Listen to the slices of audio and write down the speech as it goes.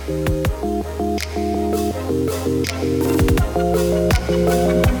Yes,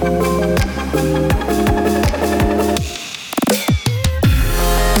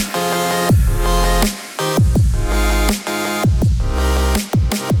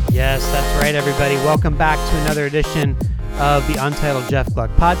 that's right, everybody. Welcome back to another edition of the Untitled Jeff Gluck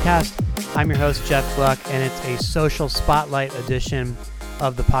podcast. I'm your host, Jeff Gluck, and it's a social spotlight edition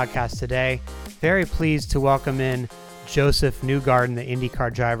of the podcast today. Very pleased to welcome in Josef Newgarden, the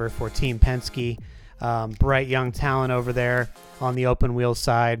IndyCar driver for Team Penske. Bright young talent over there on the open wheel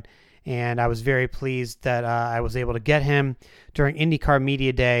side. And I was very pleased that I was able to get him during IndyCar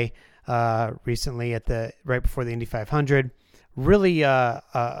Media Day recently right before the Indy 500. Really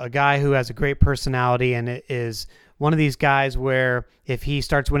a guy who has a great personality and is one of these guys where if he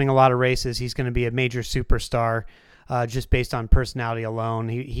starts winning a lot of races, he's going to be a major superstar just based on personality alone.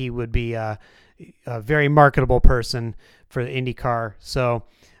 He would be a very marketable person for the IndyCar. So,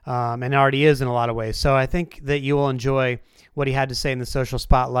 and already is in a lot of ways. So I think that you will enjoy what he had to say in the social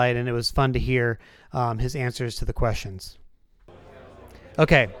spotlight, and it was fun to hear his answers to the questions.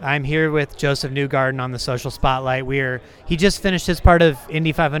 Okay, I'm here with Josef Newgarden on the social spotlight. He just finished his part of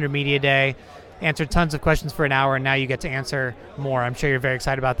Indy 500 Media Day, answered tons of questions for an hour, and now you get to answer more. I'm sure you're very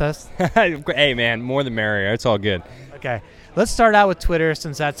excited about this. Hey, man, more the merrier. It's all good. Okay, let's start out with Twitter,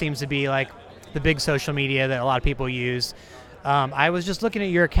 since that seems to be like the big social media that a lot of people use. I was just looking at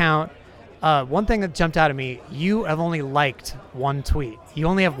your account. One thing that jumped out at me, you have only liked one tweet. You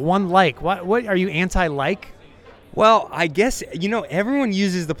only have one like. What are you anti-like? Well, I guess, everyone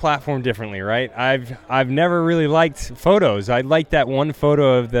uses the platform differently, right? I've never really liked photos. I liked that one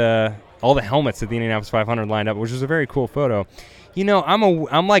photo of all the helmets at the Indianapolis 500 lined up, which was a very cool photo.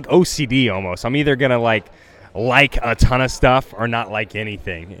 I'm like OCD almost. I'm either going to like a ton of stuff or not like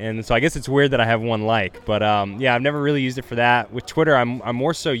anything. And so I guess it's weird that I have one like. But, I've never really used it for that. With Twitter, I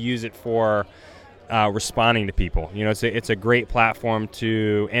more so use it for responding to people. It's a great platform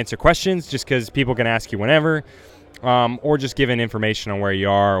to answer questions just because people can ask you whenever. Or just giving information on where you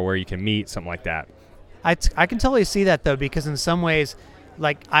are or where you can meet, something like that. I can totally see that, though, because in some ways,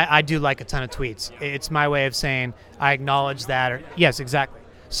 like I do like a ton of tweets. It's my way of saying I acknowledge that. Yes, exactly.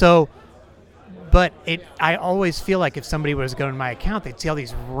 So, but I always feel like if somebody was going to my account, they'd see all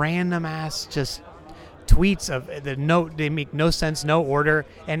these random ass just tweets of they make no sense, no order,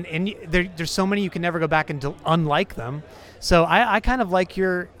 and there's so many you can never go back and unlike them. So I kind of like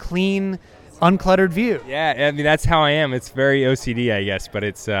your clean, uncluttered view. Yeah, I mean, that's how I am. It's very OCD, I guess, but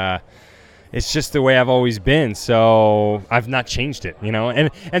it's just the way I've always been. So I've not changed it,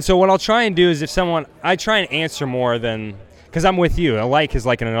 And so what I'll try and do is I try and answer more than, because I'm with you. A like is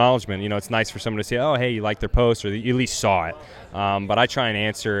like an acknowledgement. It's nice for someone to say, oh, hey, you liked their post, or you at least saw it. But I try and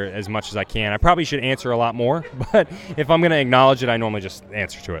answer as much as I can. I probably should answer a lot more, but if I'm going to acknowledge it, I normally just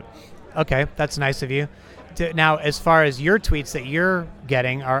answer to it. Okay, that's nice of you. Now, as far as your tweets that you're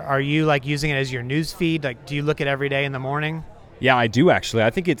getting, are you like using it as your news feed? Like, do you look at it every day in the morning? Yeah, I do actually.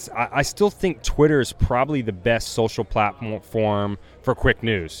 I still think Twitter is probably the best social platform for quick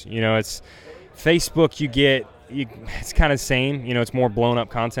news. It's Facebook. It's kind of the same. It's more blown up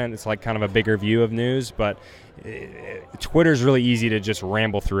content. It's like kind of a bigger view of news, but Twitter is really easy to just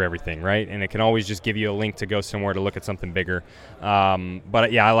ramble through everything, right? And it can always just give you a link to go somewhere to look at something bigger.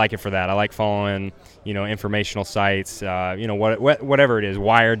 But yeah, I like it for that. I like following, informational sites, whatever it is,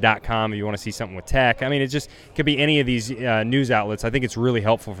 Wired.com if you want to see something with tech. I mean, it just could be any of these news outlets. I think it's really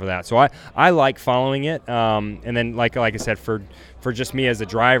helpful for that. So I like following it. And then, like I said, for just me as a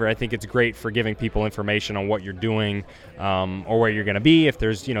driver, I think it's great for giving people information on what you're doing or where you're going to be. If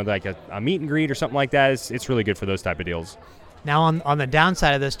there's, like a meet and greet or something like that, it's really good for those type of deals. Now, on the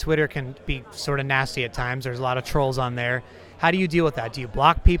downside of this, Twitter can be sort of nasty at times. There's a lot of trolls on there. How do you deal with that? Do you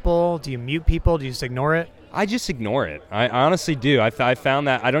block people? Do you mute people? Do you just ignore it? I just ignore it. I honestly do. I found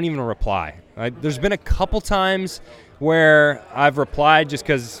that I don't even reply. There's been a couple times where I've replied just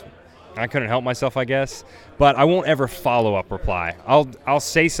because I couldn't help myself, I guess. But I won't ever follow up reply. I'll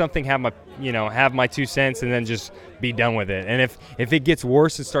say something, have my 2 cents, and then just be done with it. And if it gets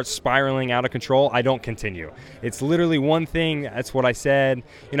worse and starts spiraling out of control, I don't continue. It's literally one thing. That's what I said.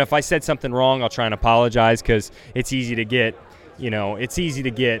 If I said something wrong, I'll try and apologize because it's easy to get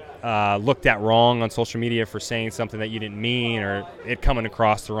looked at wrong on social media for saying something that you didn't mean or it coming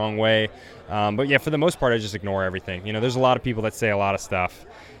across the wrong way. But yeah, for the most part, I just ignore everything. There's a lot of people that say a lot of stuff,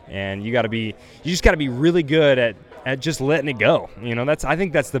 and you just got to be really good at just letting it go. I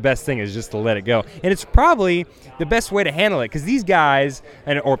think that's the best thing, is just to let it go. And it's probably the best way to handle it, because these guys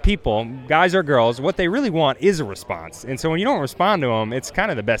or people, guys or girls, what they really want is a response. And so when you don't respond to them, it's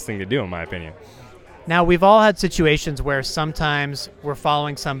kind of the best thing to do, in my opinion. Now, we've all had situations where sometimes we're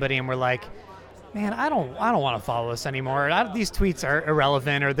following somebody and we're like, man, I don't want to follow this anymore. These tweets are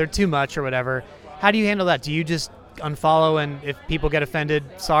irrelevant or they're too much or whatever. How do you handle that? Do you just unfollow, and if people get offended,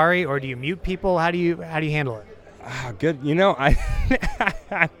 sorry, or do you mute people? How do you handle it? Good. I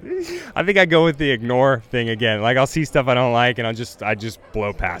I think I go with the ignore thing again. Like, I'll see stuff I don't like and I just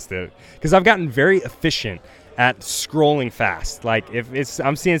blow past it, because I've gotten very efficient at scrolling fast. Like, if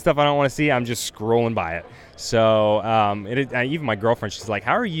I'm seeing stuff I don't want to see, I'm just scrolling by it. So even my girlfriend, she's like,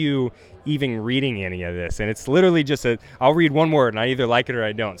 how are you even reading any of this? And it's literally just I'll read one word and I either like it or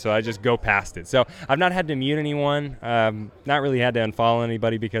I don't. So I just go past it. So I've not had to mute anyone, not really had to unfollow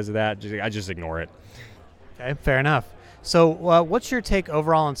anybody because of that. I just ignore it. Okay, fair enough. So what's your take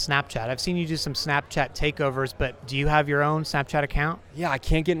overall on Snapchat? I've seen you do some Snapchat takeovers, but do you have your own Snapchat account? Yeah, I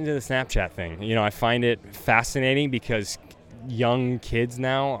can't get into the Snapchat thing. I find it fascinating because young kids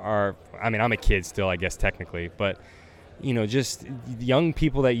now I'm a kid still, I guess, technically, but just young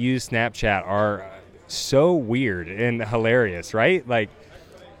people that use Snapchat are so weird and hilarious, right? Like,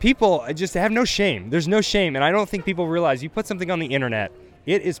 people just have no shame. There's no shame, and I don't think people realize you put something on the internet,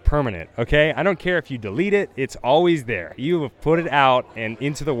 it is permanent, okay? I don't care if you delete it, it's always there. You have put it out and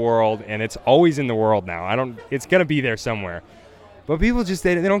into the world, and it's always in the world now. It's going to be there somewhere. But people just,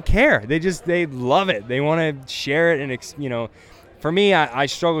 they don't care. They love it. They want to share it, and for me, I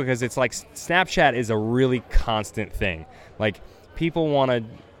struggle because it's like Snapchat is a really constant thing. Like, people want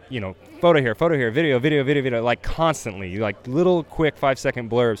to, photo here, video, like constantly, like little quick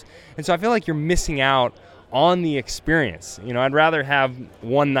 5-second blurbs. And so I feel like you're missing out on the experience. I'd rather have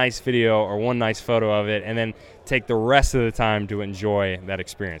one nice video or one nice photo of it and then take the rest of the time to enjoy that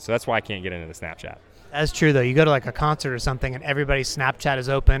experience. So that's why I can't get into the Snapchat. That's true, though. You go to like a concert or something and everybody's Snapchat is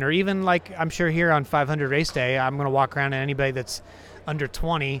open, or even like I'm sure here on 500 Race Day, I'm going to walk around and anybody that's under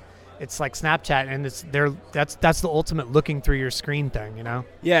 20, it's like Snapchat, and that's the ultimate looking through your screen thing,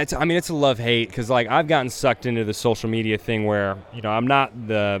 Yeah, it's a love-hate, because like I've gotten sucked into the social media thing where,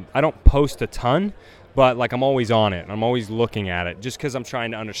 I don't post a ton, but like I'm always on it. I'm always looking at it just because I'm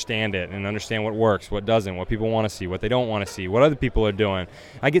trying to understand it and understand what works, what doesn't, what people want to see, what they don't want to see, what other people are doing.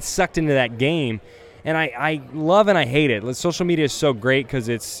 I get sucked into that game, and I love and I hate it. Social media is so great because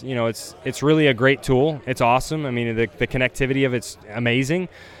it's really a great tool. It's awesome. I mean, the connectivity of it's amazing.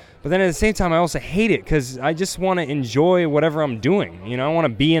 But then at the same time, I also hate it because I just want to enjoy whatever I'm doing. I want to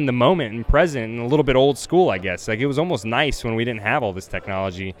be in the moment and present, and a little bit old school, I guess. Like, it was almost nice when we didn't have all this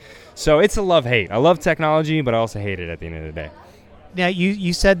technology. So it's a love-hate. I love technology, but I also hate it at the end of the day. Yeah,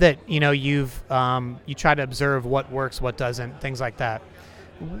 you said that, you've you try to observe what works, what doesn't, things like that.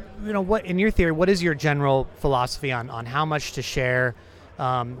 What, in your theory, what is your general philosophy on how much to share,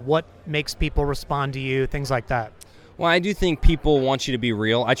 what makes people respond to you, things like that? Well, I do think people want you to be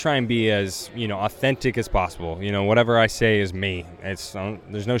real. I try and be as, authentic as possible. Whatever I say is me. There's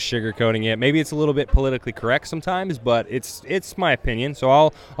no sugarcoating it. Maybe it's a little bit politically correct sometimes, but it's my opinion. So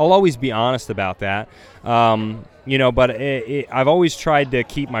I'll always be honest about that. But I've always tried to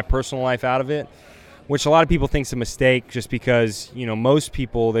keep my personal life out of it, which a lot of people think is a mistake, just because, most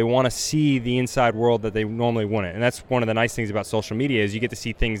people, they want to see the inside world that they normally wouldn't. And that's one of the nice things about social media, is you get to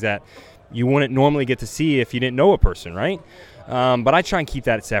see things that you wouldn't normally get to see if you didn't know a person, right? But I try and keep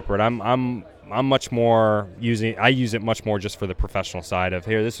that separate. I'm much more I use it much more just for the professional side of,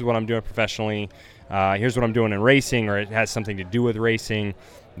 here, this is what I'm doing professionally. Here's what I'm doing in racing, or it has something to do with racing.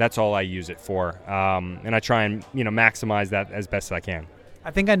 That's all I use it for. And I try and, maximize that as best as I can.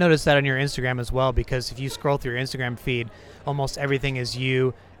 I think I noticed that on your Instagram as well, because if you scroll through your Instagram feed, almost everything is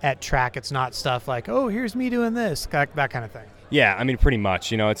you at track. It's not stuff like, oh, here's me doing this, that kind of thing. Yeah, pretty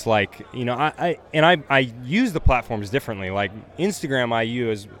much. It's like, I use the platforms differently. Like, Instagram I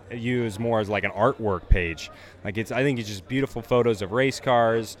use more as like an artwork page. Like, I think it's just beautiful photos of race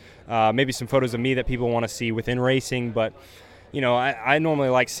cars, maybe some photos of me that people want to see within racing. But, I normally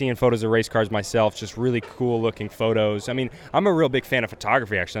like seeing photos of race cars myself, just really cool looking photos. I'm a real big fan of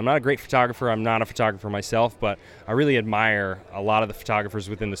photography, actually. I'm not a great photographer. I'm not a photographer myself, but I really admire a lot of the photographers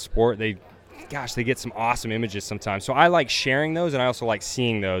within the sport. They get some awesome images sometimes. So I like sharing those, and I also like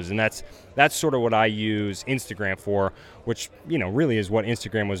seeing those, and that's sort of what I use Instagram for, which, really is what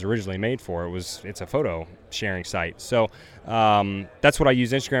Instagram was originally made for. It's a photo sharing site. So that's what I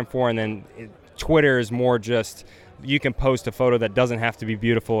use Instagram for, and then Twitter is more just, you can post a photo that doesn't have to be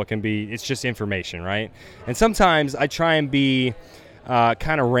beautiful. It's just information, right? And sometimes I try and be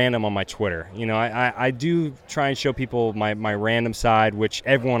kind of random on my Twitter. I do try and show people my random side, which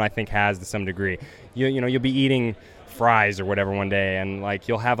everyone I think has to some degree. You'll be eating fries or whatever one day, and like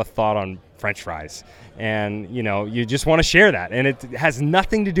you'll have a thought on French fries. And, you just want to share that. And it has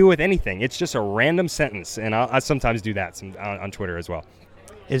nothing to do with anything. It's just a random sentence. And I sometimes do that on Twitter as well.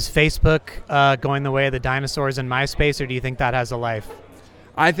 Is Facebook going the way of the dinosaurs in MySpace, or do you think that has a life?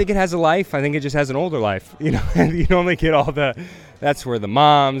 I think it has a life. I think it just has an older life. You normally get that's where the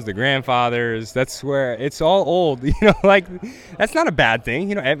moms, the grandfathers, that's where it's all old. That's not a bad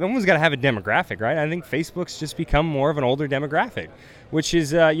thing. Everyone's got to have a demographic, right? I think Facebook's just become more of an older demographic, which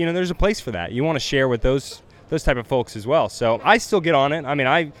is, there's a place for that. You want to share with those type of folks as well. So I still get on it. I mean,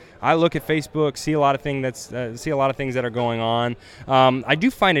 I look at Facebook, see a lot of things that are going on. I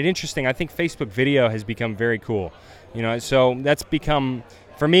do find it interesting. I think Facebook video has become very cool. So that's become,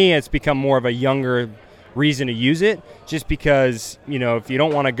 for me, it's become more of a younger reason to use it, just because, if you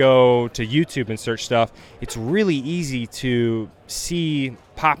don't want to go to YouTube and search stuff, it's really easy to see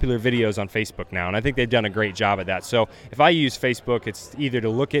popular videos on Facebook now, and I think they've done a great job at that. So if I use Facebook, it's either to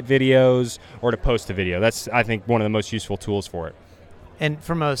look at videos or to post a video. That's, I think, one of the most useful tools for it. And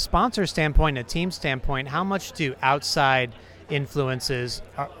from a sponsor standpoint, a team standpoint, how much do outside influences,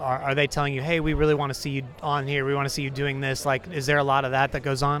 are they telling you, hey, we really want to see you on here, we want to see you doing this? Like, is there a lot of that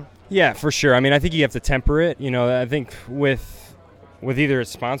goes on? Yeah, for sure. I mean, I think you have to temper it. I think with either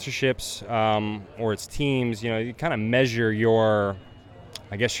its sponsorships or its teams, you kind of measure your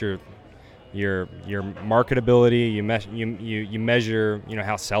marketability. You measure,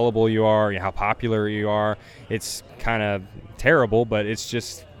 how sellable you are, how popular you are. It's kind of terrible, but it's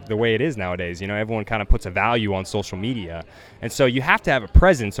just the way it is nowadays. Everyone kind of puts a value on social media, and so you have to have a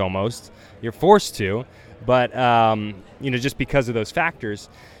presence almost. You're forced to, but just because of those factors.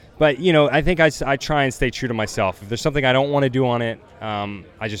 But I think I try and stay true to myself. If there's something I don't want to do on it,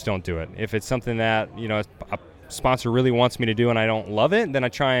 I just don't do it. If it's something that a sponsor really wants me to do and I don't love it, then I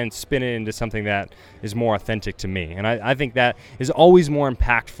try and spin it into something that is more authentic to me. And I think that is always more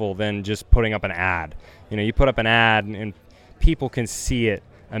impactful than just putting up an ad. You put up an ad and people can see it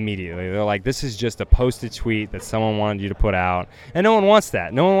immediately. They're like, this is just a posted tweet that someone wanted you to put out, and no one wants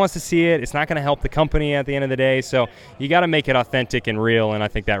that. No one wants to see it. It's not going to help the company at the end of the day. So you got to make it authentic and real, and I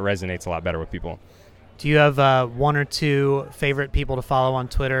think that resonates a lot better with people. Do you have one or two favorite people to follow on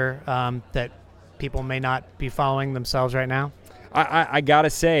Twitter that people may not be following themselves right now? I gotta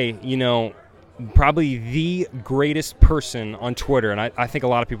say, probably the greatest person on Twitter, and I think a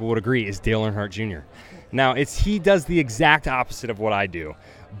lot of people would agree, is Dale Earnhardt Jr. Now, he does the exact opposite of what I do,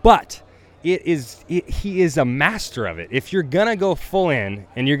 but he is a master of it. If you're going to go full in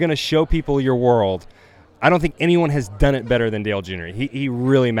and you're going to show people your world, I don't think anyone has done it better than Dale Jr. He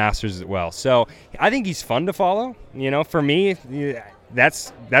really masters it well. So I think he's fun to follow. For me,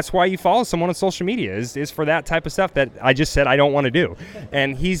 that's why you follow someone on social media is for that type of stuff that I just said I don't want to do.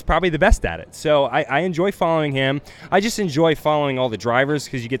 And he's probably the best at it. So I enjoy following him. I just enjoy following all the drivers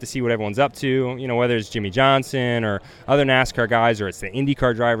because you get to see what everyone's up to, whether it's Jimmy Johnson or other NASCAR guys, or it's the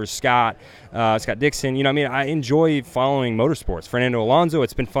IndyCar drivers, Scott Dixon. I enjoy following motorsports. Fernando Alonso,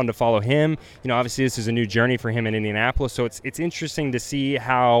 it's been fun to follow him. Obviously this is a new journey for him in Indianapolis, so it's interesting to see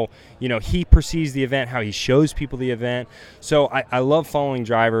how, he perceives the event, how he shows people the event. So I love following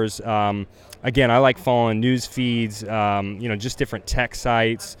drivers. Again, I like following news feeds, just different tech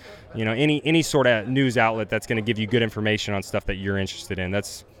sites, any sort of news outlet that's going to give you good information on stuff that you're interested in.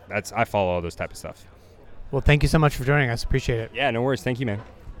 I follow all those type of stuff. Well, thank you so much for joining us. Appreciate it. Yeah, no worries. Thank you, man.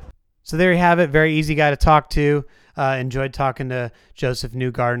 So there you have it. Very easy guy to talk to. Enjoyed talking to Josef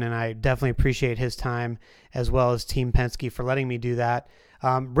Newgarden, and I definitely appreciate his time, as well as Team Penske for letting me do that.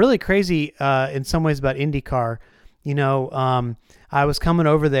 Really crazy in some ways about IndyCar. I was coming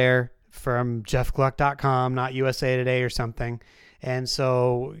over there from jeffgluck.com, not USA Today or something. And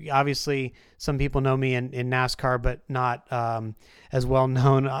so obviously some people know me in NASCAR, but not as well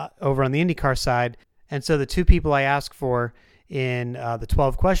known over on the IndyCar side. And so the two people I asked for in the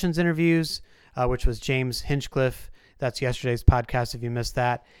 12 questions interviews, which was James Hinchcliffe, that's yesterday's podcast if you missed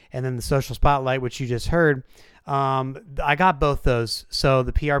that, and then the social spotlight, which you just heard, I got both those. So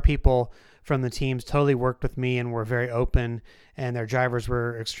the PR people from the teams totally worked with me and were very open, and their drivers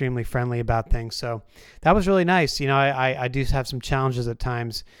were extremely friendly about things. So that was really nice. I do have some challenges at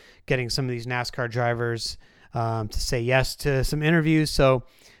times getting some of these NASCAR drivers to say yes to some interviews. So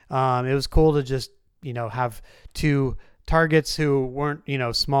it was cool to just, have two targets who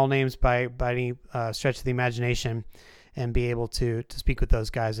weren't, small names by any stretch of the imagination, and be able to speak with those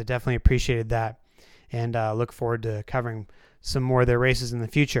guys. I definitely appreciated that, and look forward to covering some more of their races in the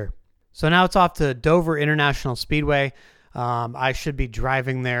future. So now it's off to Dover International Speedway. I should be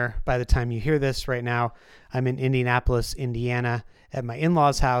driving there by the time you hear this. Right now, I'm in Indianapolis, Indiana, at my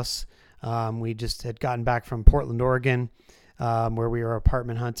in-laws' house. We just had gotten back from Portland, Oregon, where we were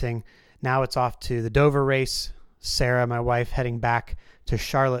apartment hunting. now it's off to the Dover race. Sarah, my wife, heading back to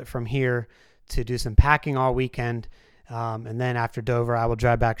Charlotte from here to do some packing all weekend. And then after Dover, I will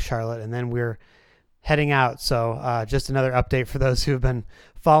drive back to Charlotte, and then we're heading out. So just another update for those who have been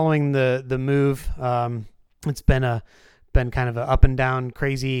following the move. It's been kind of an up and down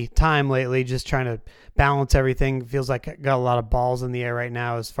crazy time lately, just trying to balance everything. Feels like I got a lot of balls in the air right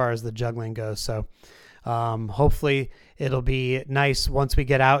now as far as the juggling goes. So hopefully it'll be nice once we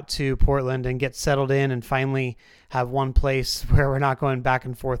get out to Portland and get settled in and finally have one place where we're not going back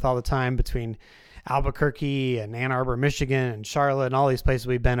and forth all the time between Albuquerque and Ann Arbor, Michigan, and Charlotte, and all these places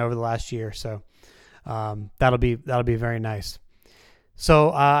we've been over the last year. So that'll be very nice.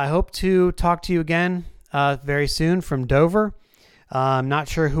 So I hope to talk to you again very soon from Dover. I'm not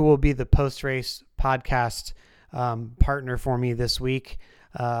sure who will be the post-race podcast partner for me this week.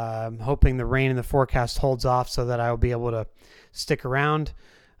 I'm hoping the rain in the forecast holds off so that I will be able to stick around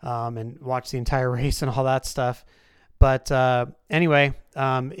and watch the entire race and all that stuff. But anyway,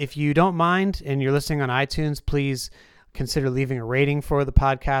 if you don't mind and you're listening on iTunes, please consider leaving a rating for the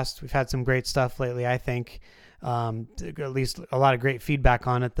podcast. We've had some great stuff lately, I think. At least a lot of great feedback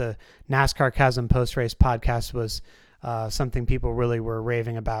on it. The NASCAR Chasm post-race podcast was something people really were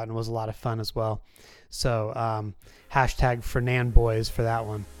raving about and was a lot of fun as well. So hashtag Fernan Boys for that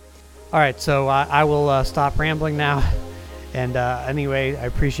one. All right, so I will stop rambling now. And anyway, I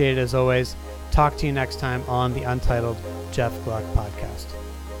appreciate it as always. Talk to you next time on the Untitled Jeff Gluck podcast.